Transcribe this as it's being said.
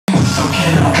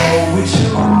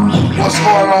What's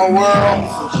going on, world?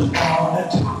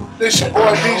 This your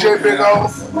boy DJ Big O,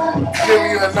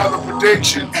 giving you another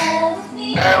prediction.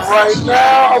 And right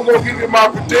now, I'm going to give you my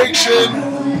prediction.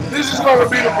 This is going to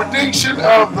be the prediction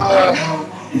of the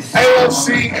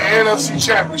AFC and NFC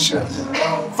Championship.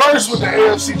 First with the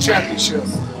AFC Championship.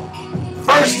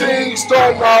 First thing,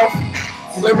 starting off,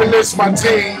 let me list my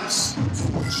teams.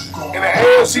 In the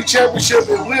AFC Championship,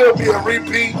 it will be a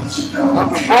repeat of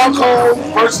the Broncos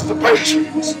versus the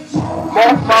Patriots.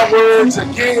 Mark my words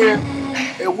again,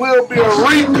 it will be a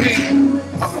repeat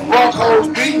of the Broncos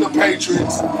beating the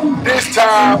Patriots. This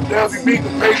time, they'll be beating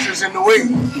the Patriots in New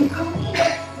England.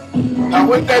 Now,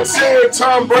 with that said,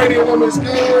 Tom Brady and them is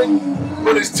good,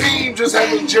 but his team just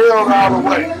haven't gelled all the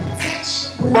way.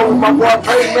 But with my boy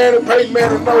Peyton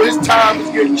Manning know his time is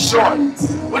getting short,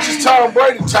 which is Tom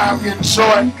Brady's time getting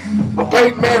short, but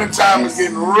Peyton Manning's time is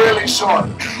getting really short.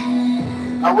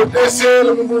 Now, with that said,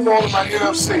 let me move on to my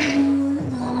NFC.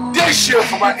 This year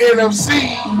for my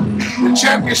NFC, the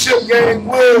championship game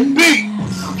will be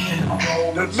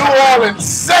the New Orleans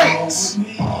Saints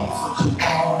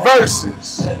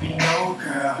versus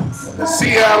the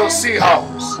Seattle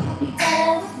Seahawks.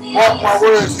 Mark my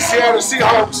words, the Seattle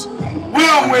Seahawks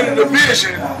will win the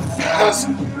division because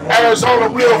Arizona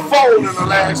will fold in the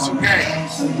last two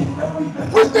games.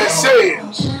 With that said,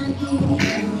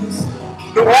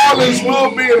 New Orleans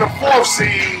will be in the 4th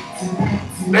seed.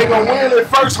 They're going to win their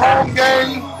first home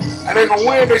game, and they're going to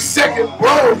win their second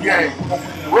road game.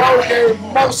 Road game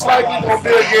most likely going to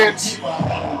be against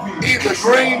either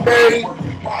Green Bay.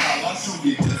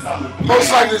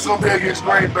 Most likely it's going to be against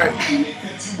Green Bay.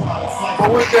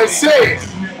 But with that said,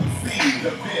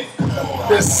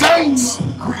 the Saints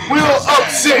will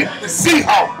upset the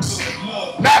Seahawks.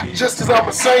 Not just because I'm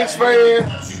a Saints fan,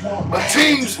 but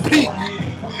teams peak.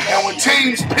 And when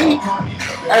teams peak,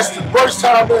 that's the first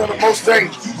time they're the most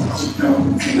dangerous.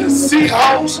 The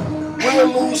Seahawks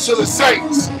will lose to the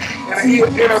Saints in the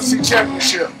NFC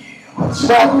Championship.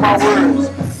 Mark my words.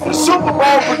 The Super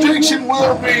Bowl prediction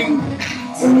will be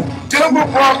Denver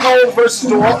Broncos versus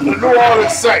the New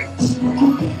Orleans Saints.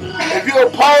 If you're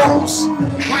opposed,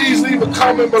 please leave a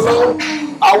comment below.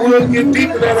 I will get deep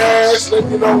in that ass, let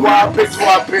you know why I picked who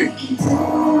I picked.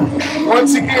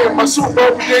 Once again, my Super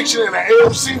Bowl prediction in the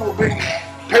AFC will be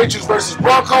Patriots versus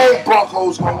Broncos.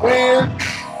 Broncos gonna win.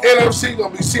 NFC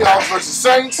gonna be Seahawks versus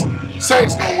Saints.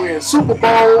 Saints gonna win. Super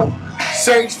Bowl,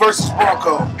 Saints versus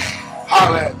Broncos.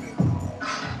 Holla at me.